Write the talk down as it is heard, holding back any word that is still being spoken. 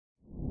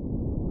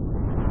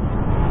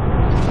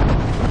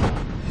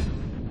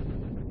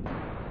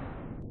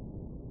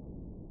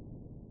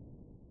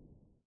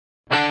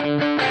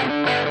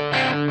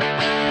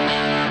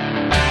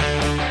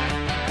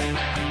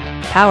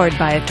Powered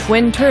by a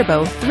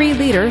twin-turbo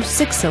 3-liter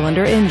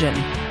 6-cylinder engine.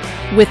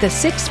 With a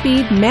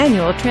 6-speed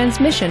manual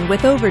transmission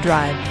with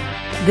overdrive,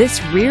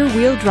 this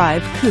rear-wheel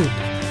drive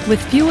coupe,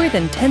 with fewer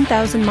than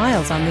 10,000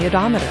 miles on the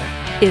odometer,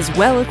 is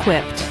well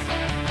equipped.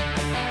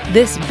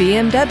 This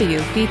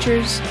BMW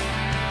features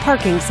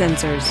parking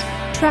sensors,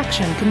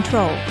 traction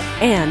control,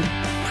 and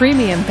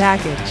premium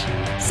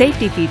package.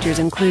 Safety features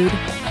include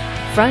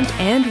front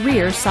and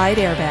rear side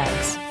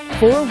airbags,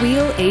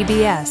 4-wheel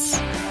ABS,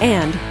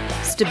 and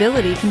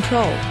stability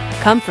control.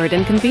 Comfort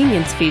and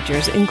convenience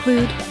features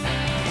include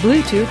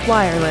Bluetooth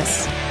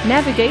wireless,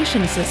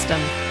 navigation system,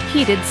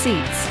 heated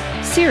seats,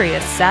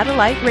 Sirius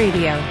satellite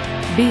radio,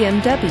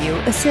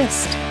 BMW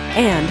Assist,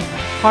 and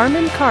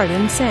Harman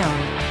Kardon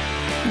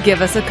sound.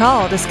 Give us a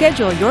call to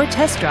schedule your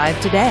test drive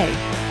today.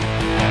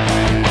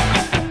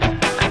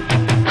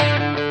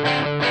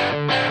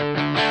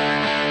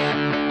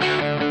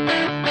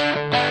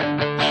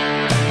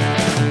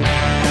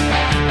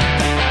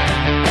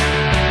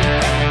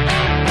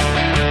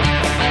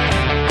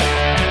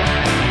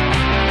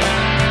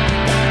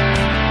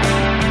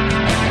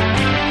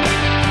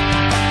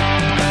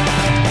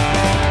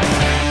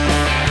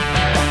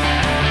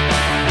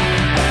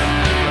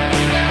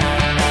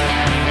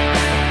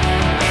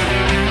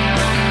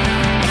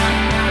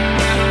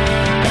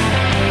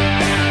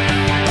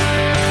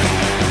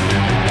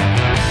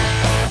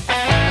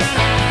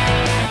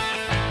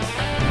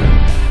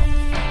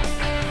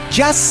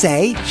 Just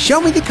say, "Show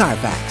me the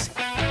Carfax."